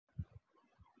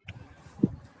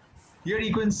Here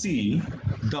you can see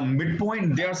the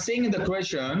midpoint. They are saying in the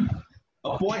question,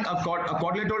 a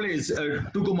quadrilateral is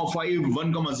 2,5,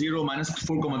 1,0, minus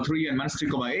 4,3, and minus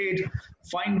 3,8.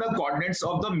 Find the coordinates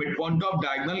of the midpoint of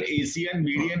diagonal AC and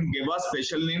BD and give a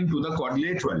special name to the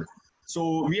quadrilateral.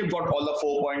 So we have got all the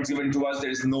 4 points given to us. There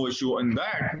is no issue in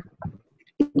that.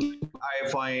 I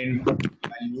find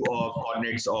value of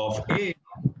coordinates of A,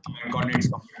 coordinates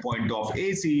of midpoint of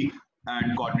AC,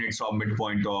 and coordinates of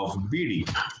midpoint of BD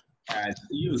as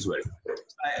usual.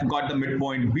 I got the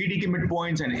midpoint BD ke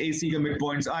midpoints and AC ke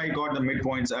midpoints. I got the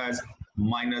midpoints as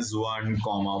minus 1,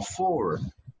 4.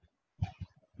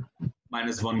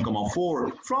 Minus 1,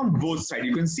 4 from both sides.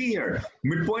 You can see here,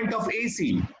 midpoint of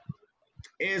AC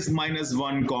is minus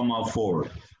 1, 4.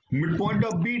 Midpoint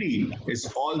of BD is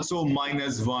also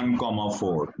minus 1,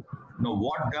 4. Now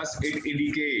what does it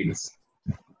indicate?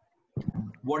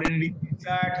 What it indicates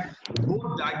that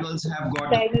both diagonals have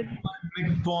got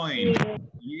midpoint.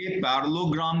 ये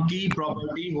parallelogram की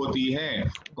property होती है.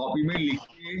 Copy में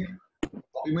लिखिए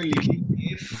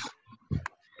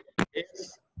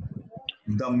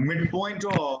if the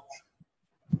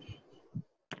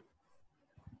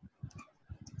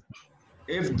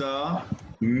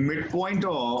midpoint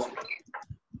of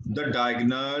the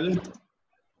diagonal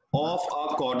of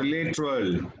a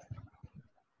quadrilateral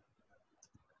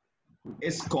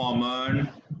is common,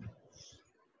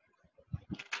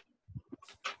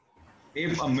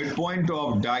 if a midpoint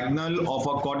of diagonal of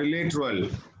a quadrilateral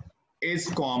is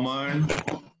common,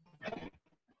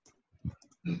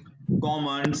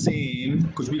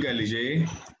 same, कुछ भी कह लीजिए,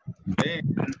 then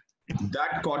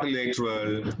that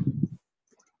quadrilateral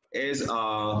is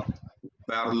a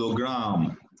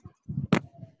parallelogram.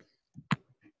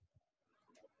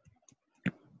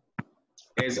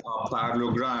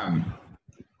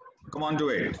 Come on to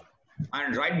it.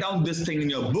 And write down this thing in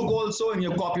your book also, in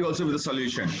your copy also with the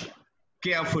solution.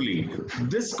 Carefully.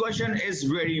 This question is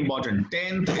very important.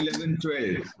 10th, 11th,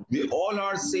 12th. They all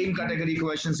are same category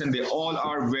questions and they all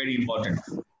are very important.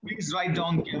 Please write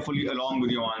down carefully along with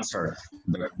your answer.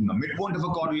 The midpoint of a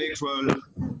quadrilateral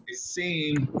is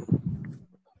same.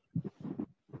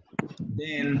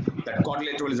 Then that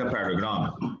quadrilateral is a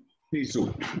parallelogram. Please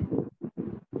do.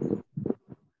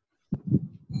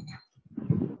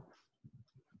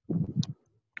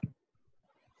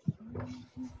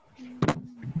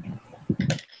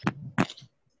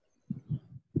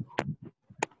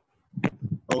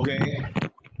 Okay,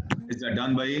 is that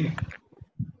done, bhai?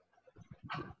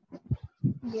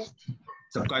 Yes.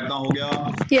 सबका इतना हो गया?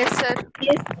 Yes, sir.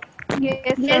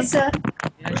 Yes, sir.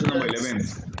 Question number 11.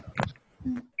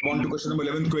 On to question number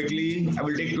 11 quickly. I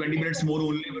will take 20 minutes more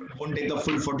only. Won't take the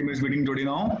full 40 minutes meeting today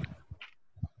now.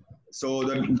 So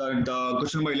the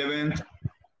question number 11.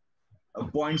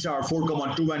 Points are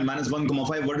 4,2 and minus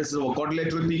 1,5. What is the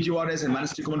quadrilateral PQRS and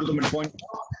minus 3,2 the midpoint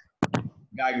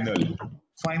diagonal?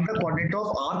 Find the coordinate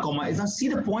of R, is now see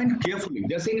the point carefully.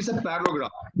 They're saying it's a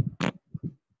parallelogram.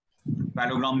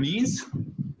 Parallelogram means,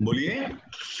 boliye.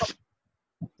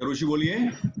 Tarushi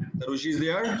boliye. Tarushi is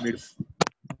there.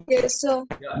 Yes, sir.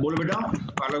 Yeah, bolo beta.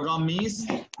 Parallelogram means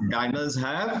diagonals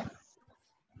have.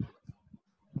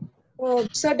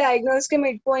 Sir, diagonals के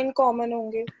midpoint common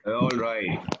होंगे. All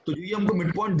right. तो ये हमको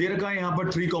midpoint दे रखा है यहाँ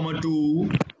पर 3,2.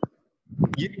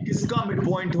 ये किसका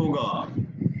midpoint होगा?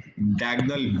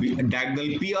 diagonal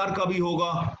PR का भी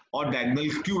होगा और diagonal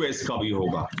QS का भी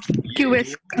होगा.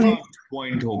 QS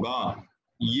midpoint होगा.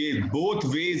 ये both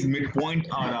ways midpoint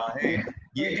आ रहा है.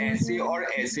 ये ऐसे और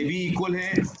ऐसे भी equal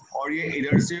है और ये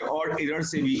इधर से और इधर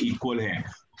से भी equal है.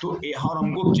 तो और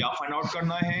हमको क्या फाइंड आउट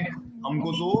करना है?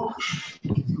 हमको तो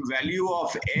value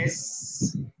of S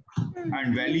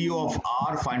and value of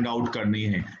R find out करनी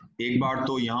है. एक बार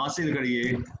तो यहां से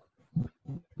करिए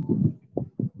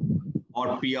और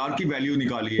PR की वैल्यू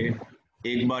निकालिए,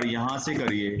 एक बार यहां से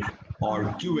करिए और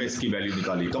QS की वैल्यू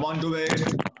निकालिए. Come on to it.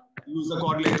 Use the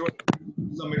coordinator,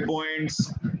 use the mid points.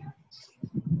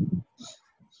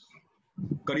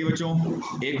 करिए बच्चों,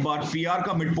 एक बार PR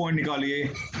का मिड पॉइंट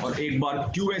निकालिए और एक बार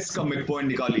QS का मिड पॉइंट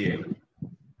निकालिए.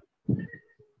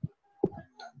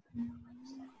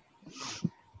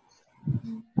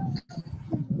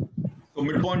 So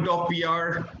midpoint of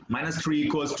PR minus 3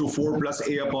 equals to 4 plus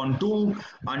A upon 2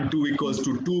 and 2 equals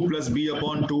to 2 plus B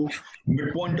upon 2.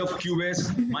 Midpoint of QS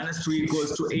minus 3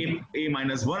 equals to A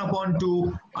minus 1 upon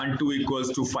 2 and 2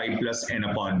 equals to 5 plus N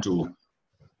upon 2.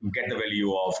 Get the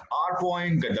value of R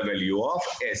point, get the value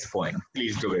of S point.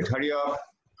 Please do it. Hurry up.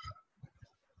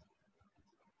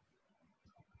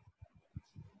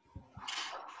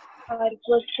 R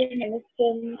equals to minus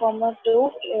 10,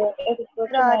 2. S equals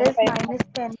to R is minus minus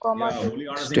 10,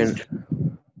 Yeah, 2.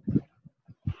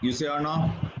 you say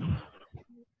Arna?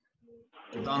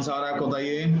 कितना answer आ रहा है आपको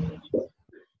बताइए।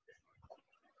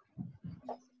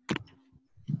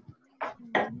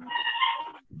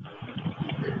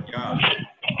 Yeah,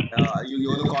 you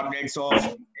know the coordinates of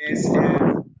S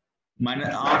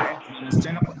minus R minus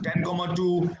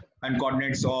 10,2 and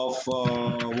coordinates of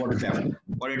what is left?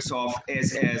 Coordinates of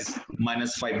S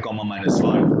minus 5 comma minus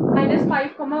 1. minus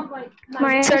 5 comma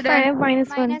Minus 5 minus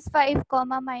 1. minus 5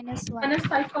 comma minus 1. minus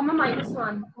 5 comma minus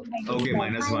 1. Okay,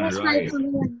 minus 1, Minus 5 right.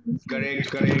 comma Correct.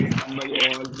 Somebody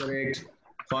all correct.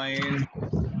 Fine.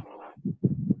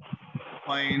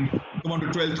 Come on to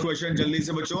 12th question. Jaldi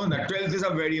se bachcho. The 12th is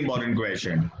a very important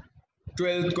question.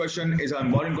 12th question is an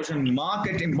important question. Mark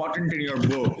it important in your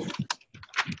book.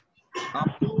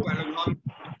 आपको पैराग्राम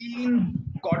 3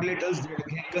 quadrilaterals दे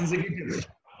रखे हैं consecutive.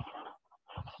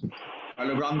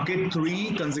 Parallelogram के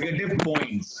 3 consecutive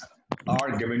points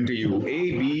are given to you, A,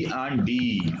 B and D.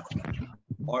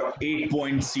 और 8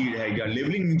 point seed है क्या?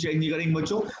 Levelling check नहीं करेंगे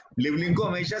बच्चों, लेवलिंग को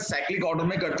हमेशा साइक्लिक ऑर्डर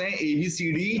में करते हैं,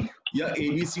 ABCD या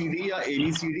ABCD या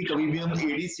ABCD, कभी भी हम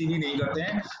ADCD नहीं करते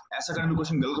हैं। ऐसा करने में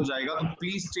क्वेश्चन गलत हो जाएगा, तो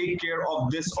please take care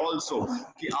of this also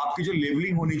कि आपकी जो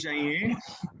लेवलिंग होनी चाहिए,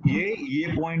 ये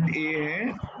पॉइंट A है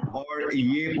और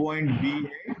ये पॉइंट B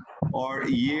है और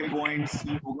ये पॉइंट C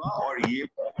होगा और ये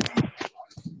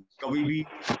कभी भी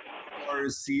और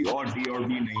C और D और B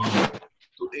नहीं होगा।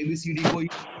 तो ABCD को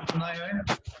सुना है,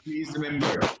 please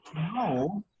remember. Now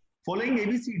following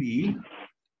ABCD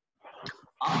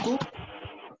आपको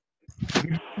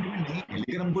नहीं है,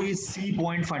 लेकिन हमको ये C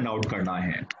पॉइंट फाइंड आउट करना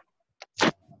है,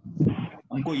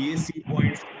 हमको ये C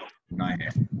पॉइंट करना है।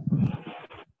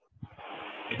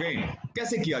 ओके,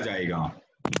 कैसे किया जाएगा?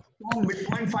 तो हम मिड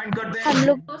पॉइंट फाइंड करते हैं। हम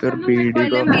लोग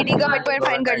BD का मिड पॉइंट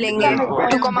फाइंड कर लेंगे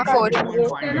 2,4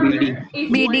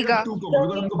 BD का C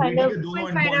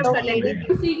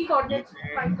की कोऑर्डिनेट्स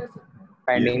फाइंड कर सकते हैं।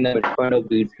 finding the midpoint of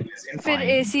BD. फिर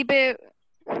AC पे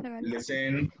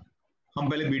लिसन, हम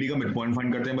पहले BD का मिड पॉइंट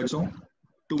फाइंड करते हैं बच्चों।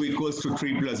 2 equals to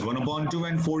 3 plus 1 upon 2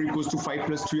 and 4 equals to 5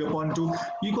 plus 3 upon 2.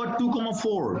 You got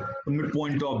 2,4 the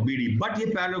midpoint of BD. But ये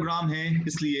पैराग्राम है,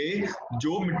 इसलिए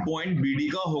जो midpoint BD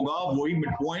का होगा वही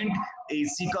midpoint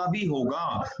AC का भी होगा.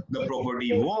 The property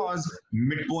was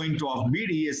midpoint of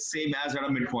BD is same as at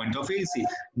a midpoint of AC.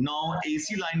 Now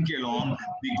AC line के along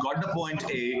we got the point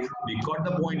A, we got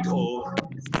the point O.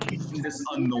 This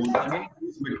unknown again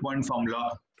midpoint formula.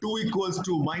 2 equals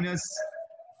to minus,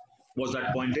 what's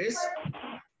that point is?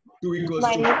 2 equals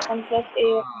minus to 1 plus A.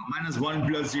 Minus 1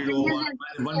 plus 0,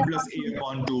 1 plus A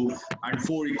upon 2 and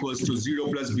 4 equals to 0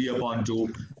 plus B upon 2.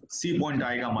 C point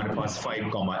आएगा हमारे पास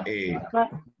 5 comma A.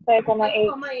 5 comma 8.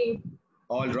 comma 8.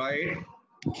 All right.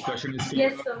 Question is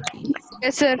Yes, sir.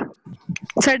 yes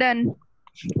sir done.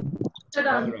 So All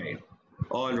done. right.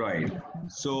 All right.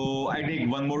 So I take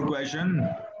one more question.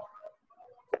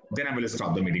 Then I will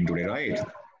stop the meeting today, right?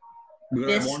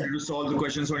 Because Yes. I wanted to solve the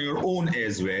questions on your own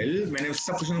as well. मैंने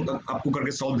सब question आपको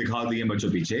करके solve दिखा दिए बच्चों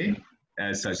पीछे.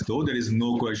 As such though there is no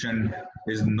question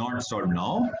is not solved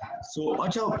now. So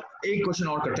अच्छा एक क्वेश्चन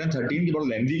और करते हैं. 13 की बहुत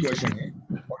लेंथी क्वेश्चन है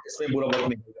और इसमें पूरा वक्त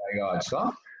निकल जाएगा आज का.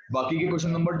 बाकी के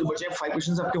क्वेश्चन नंबर जो बचे हैं 5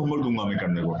 क्वेश्चंस आपके होमवर्क दूंगा मैं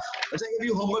करने को. अच्छा ये भी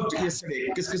होमवर्क yesterday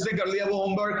किसने कर लिया वो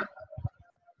होमवर्क?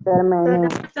 Sir, मैंने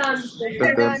Done.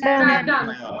 Done.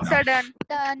 Sir done.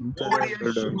 done. Nobody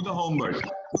else showed me the homework.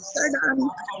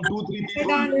 From 2-3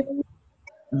 people.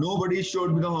 Nobody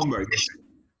showed me the homework.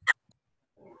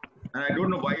 And I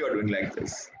don't know why you are doing like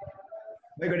this.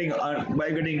 By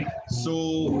getting so,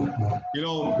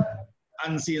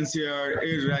 unsincere,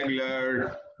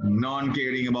 irregular,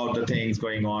 non-caring about the things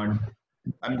going on.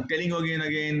 I'm telling you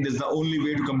again, this is the only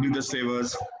way to complete the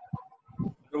syllabus.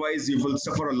 Otherwise, you will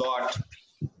suffer a lot.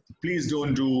 Please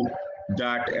don't do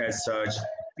that as such.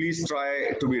 Please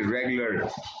try to be regular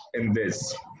in this.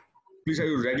 Please try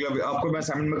to be regular. आपको मैं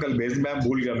assignment में कल भेज मैं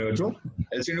भूल गया मेरे बच्चों.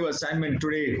 I'll send you assignment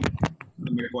today.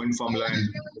 The midpoint formula and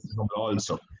this formula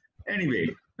also. Anyway,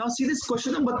 now see this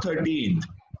question number 13.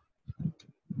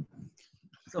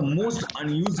 It's the most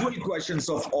unusual questions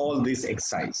of all this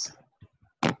exercise.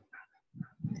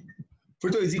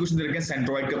 फिर तो इजी क्वेश्चन दे रखे हैं.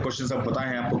 सेंट्रोइड का क्वेश्चन सब पता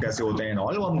है आपको कैसे होते हैं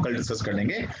ऑल, वो हम कल डिस्कस कर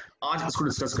लेंगे. आज इसको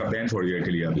डिस्कस करते हैं थोड़ी देर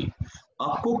के लिए. अभी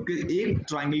आपको एक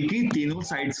ट्रायंगल की तीनों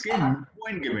साइड्स के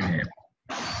पॉइंट गिवन है.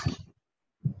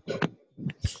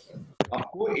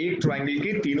 आपको एक ट्रायंगल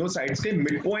के तीनों साइड्स के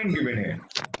मिड पॉइंट गिवन है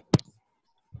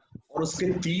और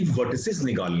उसके 3 वर्टिसेस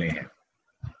निकालने हैं.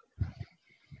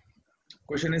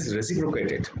 Question is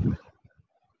reciprocated,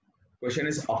 question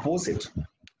is opposite.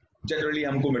 Generally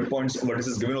हमको मिड पॉइंट्स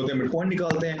वर्टिसेस गिवन होते हैं, मिड पॉइंट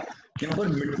निकालते हैं. यहाँ पर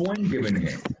मिड पॉइंट गिवन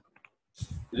है.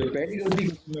 जो पहली गलती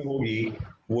में होगी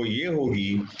वो ये होगी,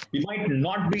 you might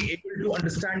not be able to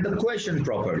understand the question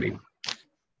properly.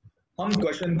 हम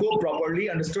क्वेश्चन को प्रॉपर्ली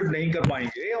अंडरस्टूड नहीं कर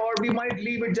पाएंगे और we might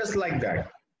leave it just like that,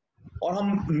 और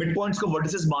हम मिड पॉइंट्स को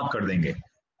वर्टिसेस मार्क कर देंगे।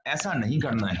 ऐसा नहीं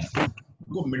करना है,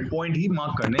 को मिड पॉइंट ही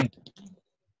मार्क करने।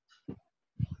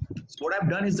 So what I've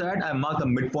done is that I mark the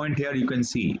midpoint here. You can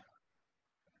see.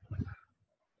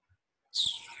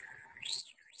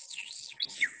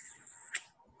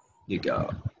 ये क्या?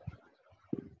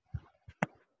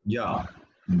 Yeah,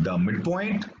 the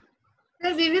midpoint.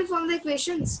 Sir, we will form the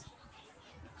equations.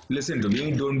 Listen to me.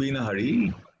 Don't be in a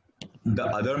hurry. The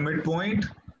other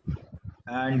midpoint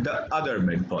and the other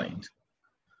midpoint.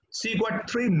 See, you've got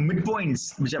three midpoints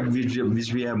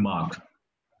which we have marked.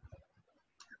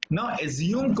 Now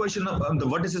assume question of the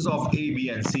vertices of A, B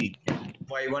and C,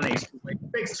 y1, x2,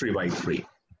 x3, y3.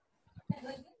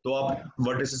 तो आप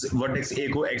vertex A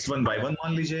को x1, y1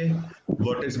 मान लीजिए,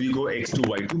 vertex B को x2,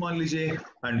 y2 मान लीजिए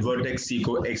and vertex C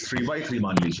को x3, y3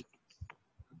 मान लीजिए.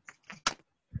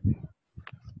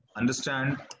 Understand?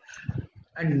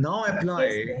 And now apply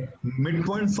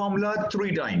midpoint formula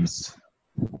 3 times.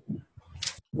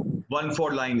 One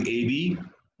for line AB,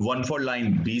 one for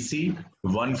line BC,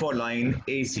 one for line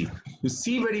AC. You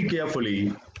see very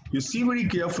carefully.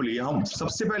 हम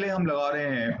सबसे पहले हम लगा रहे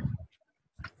हैं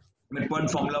midpoint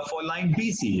formula for line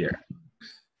BC here.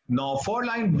 Now for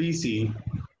line BC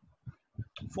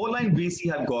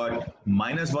I've got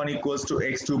 -1 equals to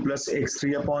x2 plus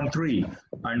x3 upon 3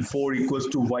 and 4 equals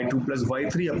to y2 plus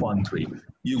y3 upon 3.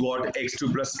 You got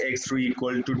x2 plus x3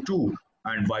 equal to 2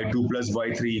 and y2 plus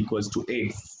y3 equals to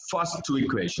 8. First two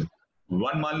equation.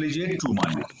 1 मान लीजिए, 2 मान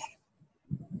लीजिए.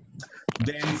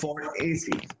 Then for AC,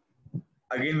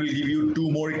 again we'll give you 2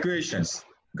 more equations.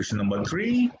 Equation number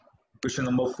 3, equation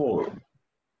number 4.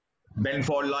 Then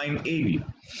for line AB,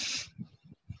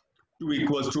 2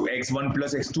 equals to x1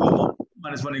 plus x2 upon 2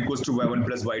 minus 1 equals to y1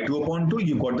 plus y2 upon 2.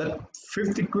 You got the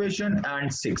 5th equation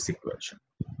and 6th equation.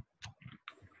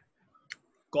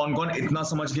 कौन-कौन इतना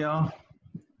समझ गया?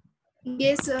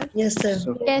 Yes, sir. Yes, sir.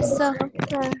 Yes, sir.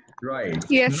 Right.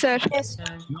 Yes, sir.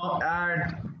 Now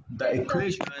add the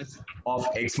equations of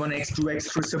x1, x2,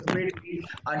 x3 separately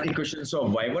and equations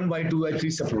of y1, y2,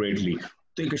 y3 separately.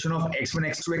 The equation of x1,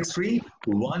 x2, x3,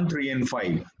 1, 3 and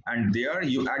 5. And there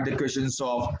you add the equations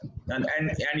of and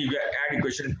you add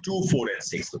equation 2, 4 and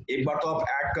 6. तो एक बार तो आप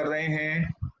add कर रहे हैं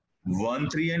 1,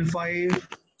 3 and 5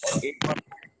 और एक बार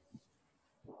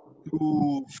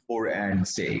 2, 4 and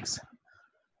 6.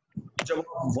 जब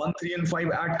आप 1, 3 and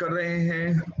 5 ऐड कर रहे हैं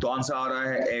तो आंसर आ रहा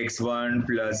है x1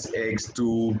 plus x2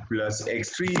 plus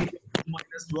x3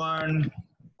 -1,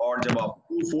 और जब आप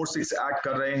 2, 4, 6 ऐड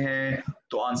कर रहे हैं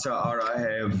तो आंसर आ रहा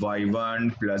है y1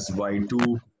 plus y2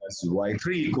 plus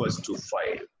y3 equals to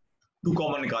 5. 2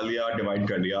 common निकाल लिया, डिवाइड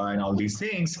कर लिया and all these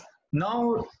things.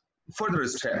 Now further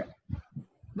step.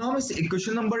 Now इस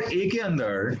इक्वेशन नंबर A के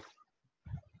अंदर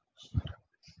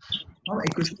हम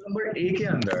इक्वेशन नंबर A के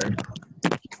अंदर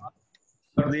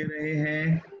कर दे रहे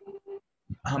हैं,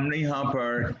 हमने यहाँ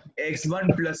पर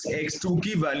x1 plus x2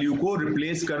 की वैल्यू को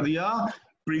रिप्लेस कर दिया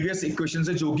प्रीवियस इक्वेशन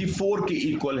से जो कि 4 के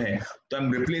इक्वल है. तो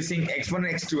I'm replacing x1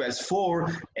 x2 as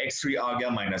 4, x3 आ गया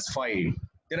 -5.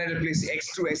 Then I replace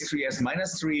x2 x3 as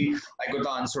 -3. I got the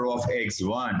answer of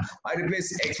x1. I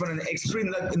replace x1 and x3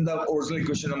 in the original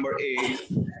equation number A.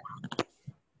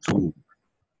 2.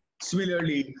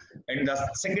 Similarly, in the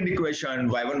second equation,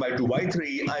 y1, y2,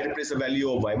 y3, I replace the value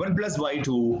of y1 plus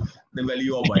y2, the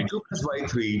value of y2 plus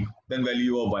y3, then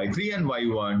value of y3 and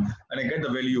y1, and I get the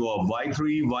value of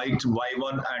y3, y2,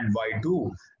 y1 and y2,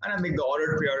 and I make the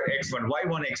ordered pair x1,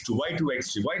 y1, x2, y2,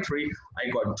 x3, y3. I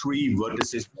got 3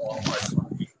 vertices of my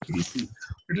ABC.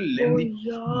 Little lengthy,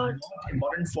 not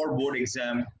important for board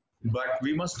exam, but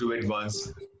we must do it once.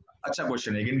 अच्छा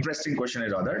question है, interesting question है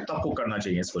rather, तो आपको करना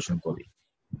चाहिए इस question को भी.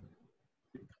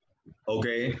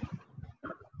 Okay.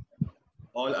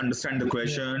 All understand the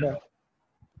question?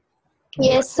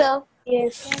 Yes, sir.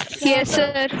 Yes. Yes,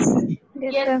 sir.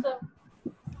 Yes, sir.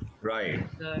 Right.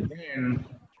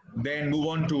 Then move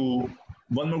on to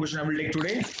one more question I will take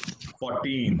today.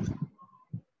 14th.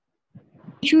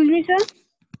 Excuse me, sir.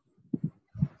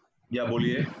 Yeah,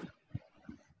 बोलिए.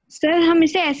 Sir हम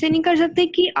इसे ऐसे नहीं कर सकते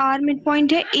कि R मिड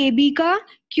पॉइंट है AB का,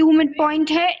 Q मिड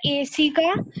पॉइंट है AC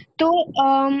का, तो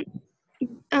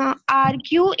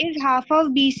RQ is half of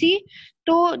BC,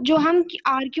 तो जो हम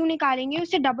RQ निकालेंगे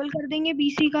उसे डबल कर देंगे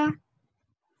BC का.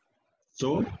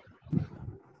 So?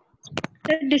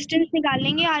 सर डिस्टेंस निकाल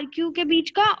लेंगे RQ के बीच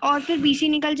का और फिर BC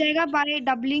निकल जाएगा बाय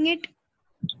डबलिंग इट.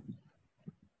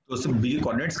 तो उससे B के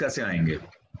कोऑर्डिनेट्स कैसे आएंगे?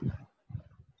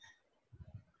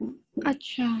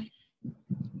 अच्छा.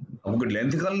 हमको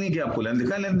लेंथ निकालनी है क्या? आपको लेंथ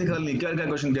निकालनी क्या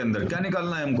क्वेश्चन के अंदर क्या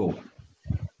निकालना है हमको?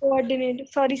 कोऑर्डिनेट.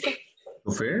 Sorry sir.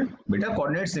 तो फिर बेटा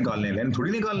कोऑर्डिनेट्स निकालने हैं, लेंथ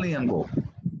थोड़ी निकालनी है हमको।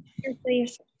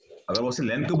 Yes. अगर वो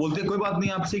लेंथ तो बोलते कोई बात नहीं,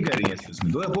 आप सही कह रही है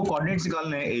इसमें, तो आपको कोऑर्डिनेट्स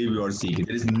निकालने हैं ए बी और सी के।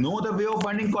 There is no other way of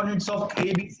finding coordinates of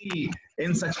A B C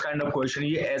in such kind of question.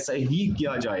 ये ऐसा ही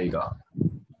किया जाएगा।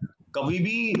 कभी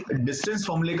भी डिस्टेंस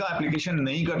फॉर्मूले का एप्लीकेशन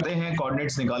नहीं करते हैं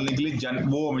कोऑर्डिनेट्स निकालने के लिए,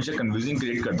 वो हमेशा कंफ्यूजिंग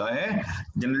क्रिएट करता है।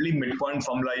 जनरली मिड पॉइंट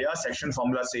फॉर्मूला या सेक्शन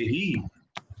फॉर्मूला से ही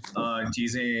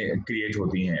चीजें क्रिएट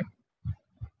होती हैं।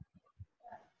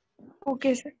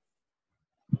 Okay, sir.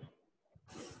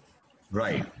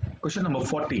 Right. Question number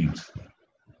 14.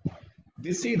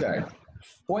 They say that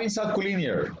points are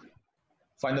collinear.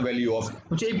 Find the value of.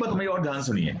 मुझे एक बात मेरी और ध्यान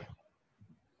सुनिए।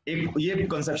 एक ये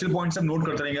कंसेप्चुअल पॉइंट्स सब नोट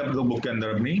करते रहेंगे आप लोग बुक के अंदर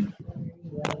अपनी।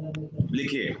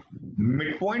 लिखिए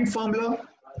mid point formula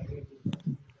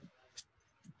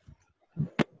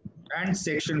and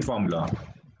section formula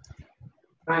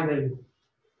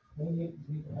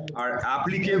are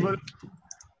applicable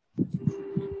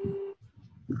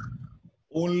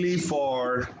only for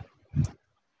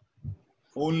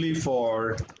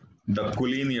the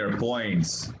collinear points.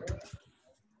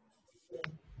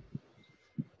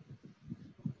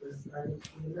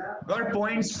 अगर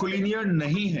पॉइंट्स कोलिनियर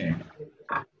नहीं है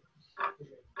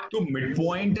तो mid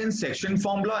point and section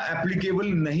formula applicable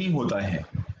नहीं होता है।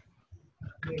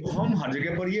 तो हम हर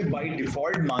जगह पर ये बाय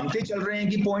डिफॉल्ट मानते चल रहे हैं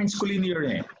कि पॉइंट्स कोलिनियर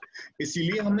हैं,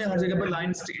 इसीलिए हमने हर जगह पर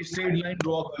लाइन स्ट्रेट लाइन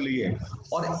ड्रॉ कर ली है,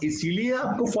 और इसीलिए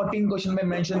आपको 14 क्वेश्चन में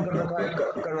मेंशन कर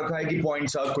रखा है कि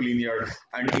points are collinear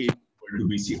and A equal to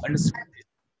BC. Understand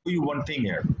you one thing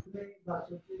here,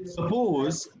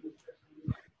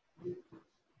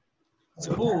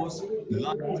 suppose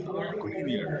lines are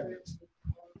collinear.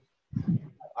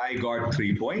 I got 3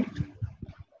 point,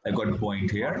 I got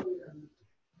point here,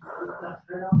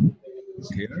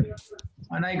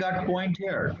 and I got point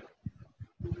here.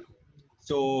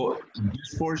 So this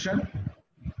portion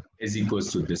is equals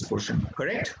to this portion,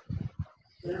 correct?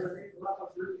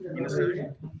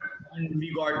 And we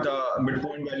got the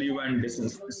midpoint value and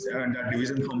distance and that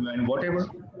division formula and whatever.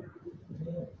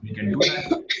 We can do that.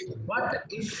 But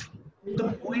if the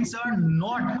points are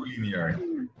not collinear,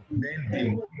 then they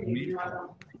make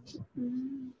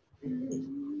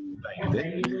like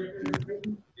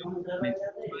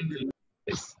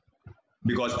this,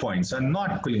 because points are not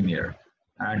collinear,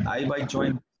 and I by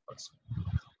join.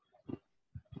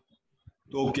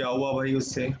 तो क्या हुआ भाई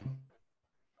उससे?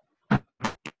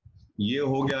 ये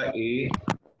हो गया A,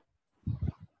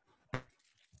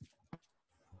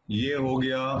 ये हो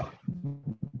गया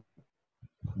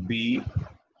B,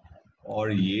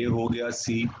 और ये हो गया C।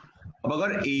 अब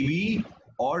अगर AB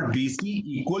और BC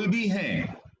इक्वल भी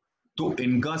हैं तो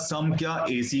इनका सम क्या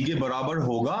AC के बराबर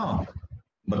होगा?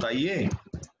 बताइए,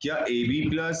 क्या AB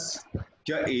प्लस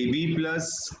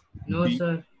नो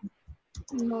सर,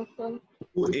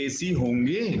 तो AC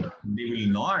होंगे? They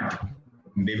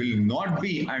will not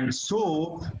be, and so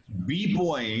B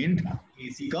point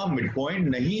AC का मिड पॉइंट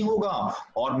नहीं होगा,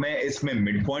 और मैं इसमें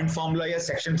मिड पॉइंट फॉर्मूला या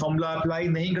सेक्शन फॉर्मूला अप्लाई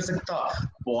नहीं कर सकता।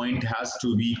 Point has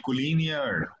to be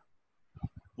collinear,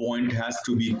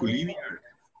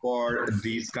 for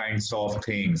these kinds of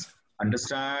things.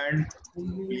 Understand?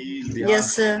 Please. Yes,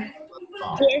 sir.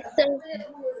 Yes, sir.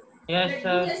 yes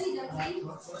sir,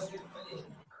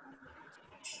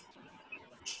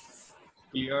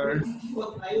 Here,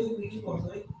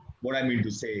 what I mean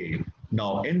to say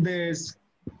now, in this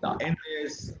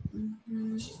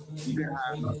you can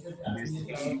have this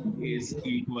is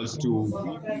equals to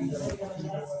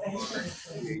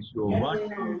ratio 1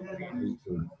 to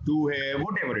 2 है,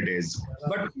 whatever it is,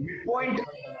 but midpoint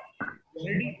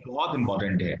already बहुत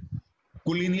important है,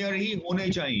 collinear ही होने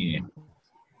चाहिए।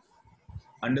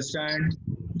 Understand?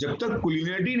 जब तक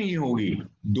collinearity नहीं होगी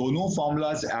दोनों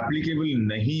फॉर्मूलाज एप्लीकेबल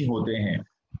नहीं होते हैं।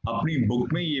 अपनी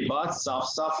बुक में ये बात साफ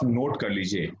साफ नोट कर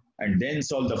लीजिए। And then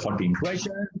solve the 14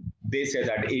 question. They say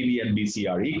that AB and BC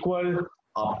are equal.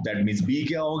 अब दैट मींस B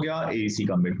क्या हो गया? AC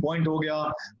का मिड पॉइंट हो गया।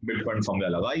 मिड पॉइंट फॉर्मूला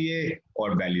लगाइए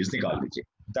और वैल्यूज निकाल लीजिए।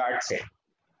 That's it.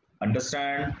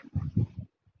 Understand?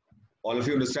 All of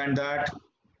you understand that?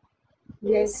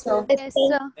 Yes, sir. Yes,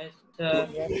 sir. yes sir,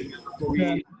 तो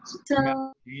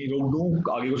ये रोक दूं,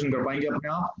 आगे क्वेश्चन कर पाएंगे अपने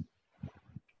आप?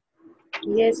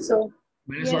 Yes, sir.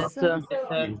 मैंने Yes, solve sir.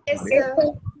 Yes, sir.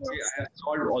 I have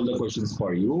solved all the questions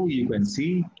for you. You can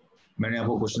see मैंने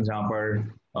आपको क्वेश्चन यहाँ पर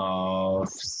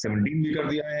 17 भी कर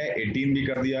दिया है, 18 भी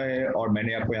कर दिया है, और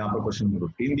मैंने आपको यहाँ पर क्वेश्चन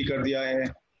 15 भी कर दिया है,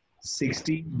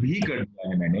 16 भी कर दिया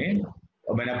है मैंने,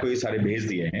 और मैंने आपको ये सारे भेज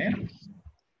दिए हैं।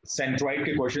 सेंट्रॉइड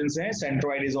के क्वेश्चंस हैं।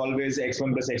 Centroid is always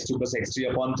x1 plus x2 plus x3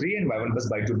 upon 3 and y1 plus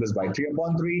y2 plus y3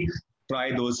 upon 3. Try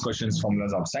those questions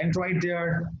formulas of centroid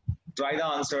there. Try the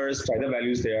answers, try the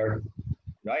values there.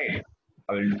 Right?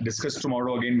 I will discuss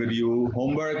tomorrow again with you.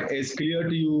 Homework is clear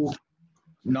to you.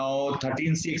 Now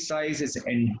 13C exercise is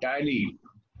entirely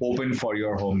open for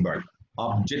your homework.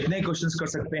 आप जितने questions कर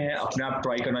सकते हैं अपने आप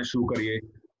try करना शुरू करिए.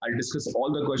 I'll discuss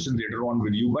all the questions later on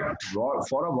with you, but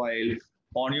for a while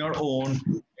on your own,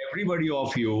 everybody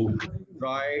of you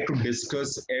try to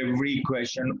discuss every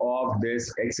question of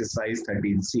this exercise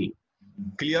 13C.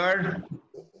 Clear?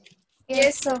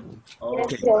 Yes, sir.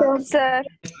 Okay. Sir.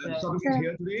 Stop it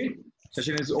here today.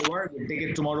 Session is over. We'll take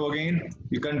it tomorrow again.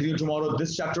 We continue tomorrow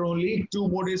this chapter only. 2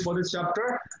 more days for this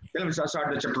chapter. Then we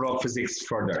start the chapter of physics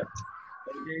further.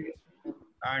 Okay.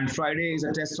 And Friday is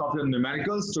a test of your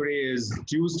numericals. Today is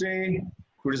Tuesday.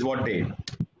 Today is what day?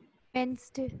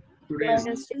 Wednesday. Today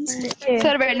is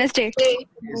Sir, Wednesday.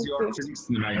 your physics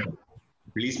numerical.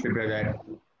 Please prepare that.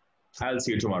 I'll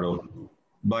see you tomorrow.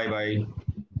 Bye bye.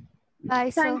 Bye,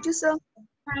 sir. Thank you, sir.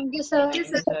 Thank you, sir. Thank you,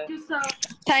 sir.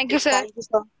 Thank you, sir. Thank you,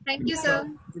 sir. Thank you, sir.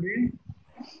 Today?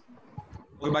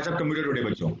 Okay, batch of computer today,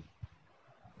 bachcho.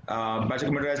 Batch of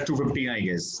computer has 2:15, I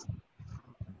guess.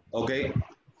 Okay.